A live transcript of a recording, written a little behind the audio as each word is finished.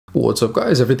What's up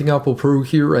guys, Everything Apple Pro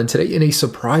here, and today in a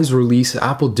surprise release,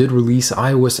 Apple did release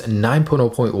iOS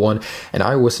 9.0.1 and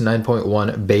iOS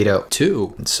 9.1 Beta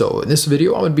 2. So in this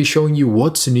video, I'm going to be showing you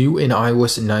what's new in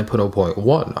iOS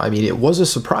 9.0.1. I mean, it was a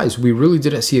surprise. We really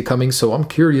didn't see it coming, so I'm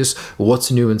curious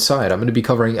what's new inside. I'm going to be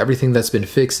covering everything that's been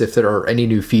fixed, if there are any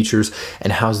new features,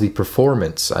 and how's the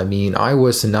performance. I mean,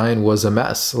 iOS 9 was a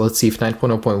mess. Let's see if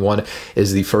 9.0.1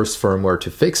 is the first firmware to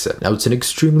fix it. Now, it's an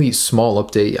extremely small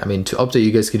update. I mean, to update,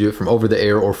 you guys could do it from over the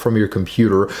air or from your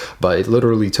computer, but it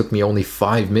literally took me only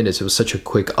 5 minutes. It was such a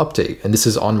quick update, and this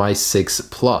is on my 6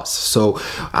 Plus. So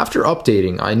after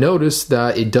updating, I noticed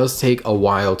that it does take a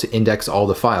while to index all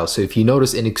the files. So if you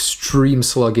notice an extreme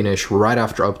sluggishness right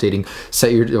after updating,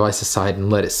 set your device aside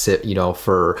and let it sit,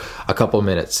 for a couple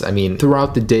minutes. I mean,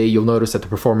 throughout the day, you'll notice that the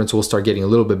performance will start getting a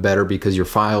little bit better because your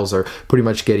files are pretty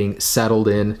much getting settled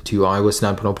in to iOS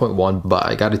 9.0.1. But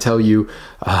I got to tell you,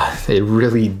 it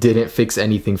really didn't fix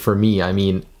anything for me. I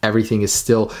mean, everything is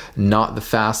still not the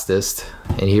fastest.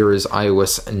 And here is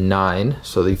iOS 9.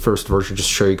 So the first version, just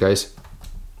to show you guys,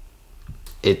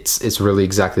 it's really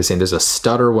exactly the same. There's a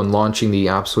stutter when launching the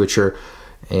app switcher,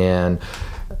 and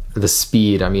the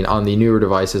speed, I mean, on the newer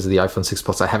devices, the iPhone 6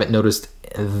 Plus, I haven't noticed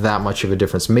that much of a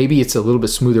difference. Maybe it's a little bit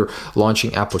smoother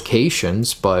launching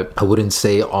applications, but I wouldn't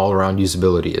say all around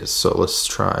usability is. So let's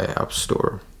try App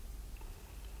Store.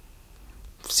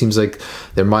 Seems like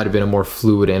there might have been a more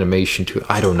fluid animation to it.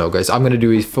 I don't know, guys. I'm going to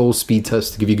do a full speed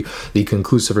test to give you the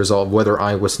conclusive result of whether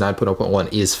iOS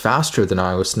 9.0.1 is faster than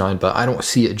iOS 9, but I don't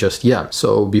see it just yet.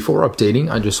 So before updating,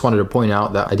 I just wanted to point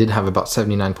out that I did have about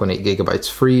 79.8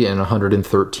 gigabytes free and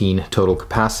 113 total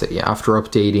capacity. After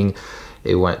updating,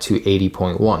 it went to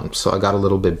 80.1, so I got a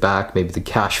little bit back. Maybe the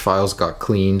cache files got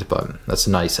cleaned, but that's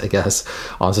nice, I guess.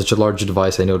 On such a large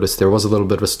device, I noticed there was a little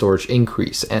bit of a storage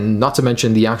increase, and not to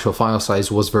mention the actual file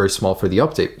size was very small for the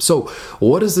update. So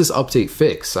what does this update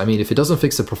fix? I mean, if it doesn't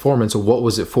fix the performance, what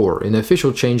was it for? In the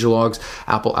official changelogs,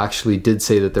 Apple actually did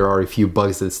say that there are a few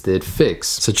bugs that it did fix,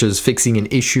 such as fixing an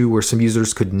issue where some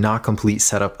users could not complete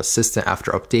Setup Assistant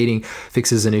after updating,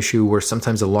 fixes an issue where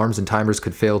sometimes alarms and timers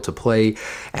could fail to play,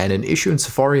 and an issue in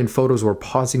Safari and Photos where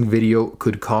pausing video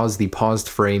could cause the paused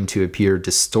frame to appear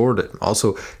distorted.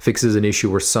 Also fixes an issue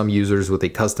where some users with a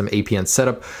custom APN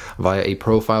setup via a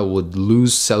profile would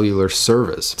lose cellular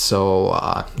service. So,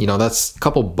 that's a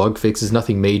couple bug fixes,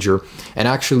 nothing major. And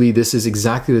actually, this is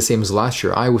exactly the same as last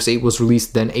year. iOS 8 was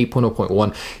released, then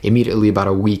 8.0.1 immediately about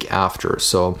a week after.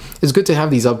 So it's good to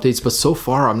have these updates, but so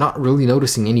far I'm not really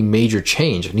noticing any major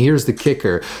change. And here's the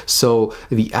kicker. So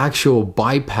the actual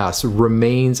bypass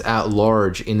remains at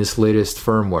large in this latest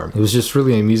firmware. It was just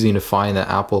really amusing to find that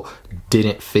Apple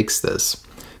didn't fix this.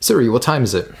 Siri, what time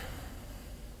is it?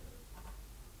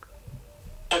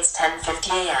 It's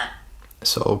 10:50 a.m.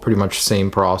 So pretty much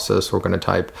same process. We're going to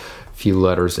type a few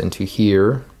letters into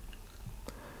here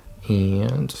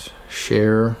and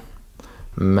share,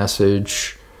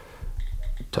 message,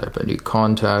 type a new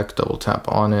contact, double tap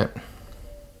on it,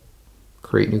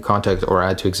 create new contact or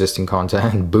add to existing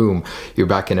content, and boom, you're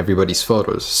back in everybody's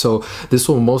photos. So this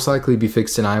will most likely be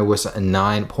fixed in iOS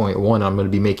 9.1. I'm going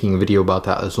to be making a video about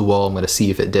that as well. I'm going to see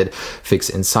if it did fix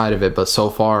inside of it, but so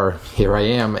far here I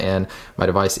am and my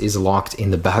device is locked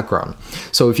in the background.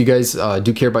 So if you guys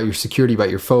do care about your security, about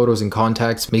your photos and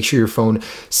contacts, make sure your phone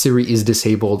Siri is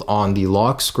disabled on the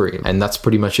lock screen, and that's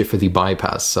pretty much it for the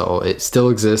bypass. So it still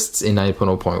exists in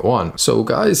 9.0.1. So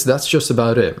guys, that's just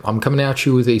about it. I'm coming at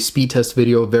you with a speed test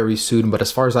video very soon, but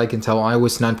as far as I can tell,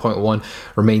 iOS 9.1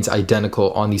 remains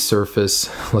identical on the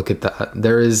surface. Look at that.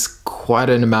 There is quite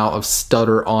an amount of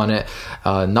stutter on it.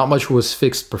 Not much was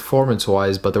fixed performance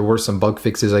wise, but there were some bug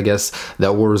fixes, I guess,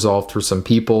 that were resolved for some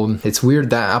people. It's weird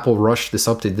that Apple rushed this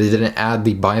update. They didn't add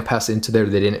the bypass into there.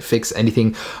 They didn't fix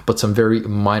anything but some very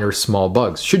minor small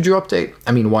bugs. Should you update?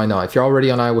 I mean, why not? If you're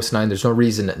already on iOS 9, there's no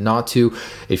reason not to.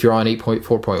 If you're on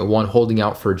 8.4.1 holding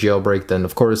out for a jailbreak, then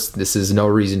of course this is no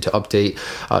reason to update.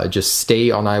 Just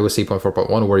stay on iOS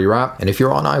 8.4.1 where you're at. And if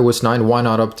you're on iOS 9, why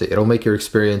not update? It'll make your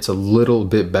experience a little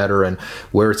bit better, and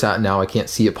where it's at now, I can't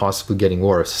see it possibly getting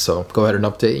worse. So go ahead and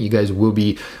update. You guys will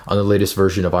be on the latest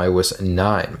version of iOS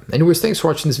 9. Anyways, thanks for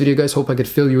watching this video, guys. Hope I could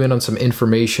fill you in on some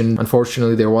information.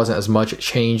 Unfortunately, there wasn't as much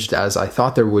changed as I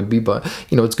thought there would be, but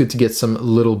it's good to get some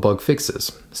little bug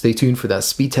fixes. Stay tuned for that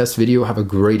speed test video. Have a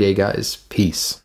great day, guys. Peace.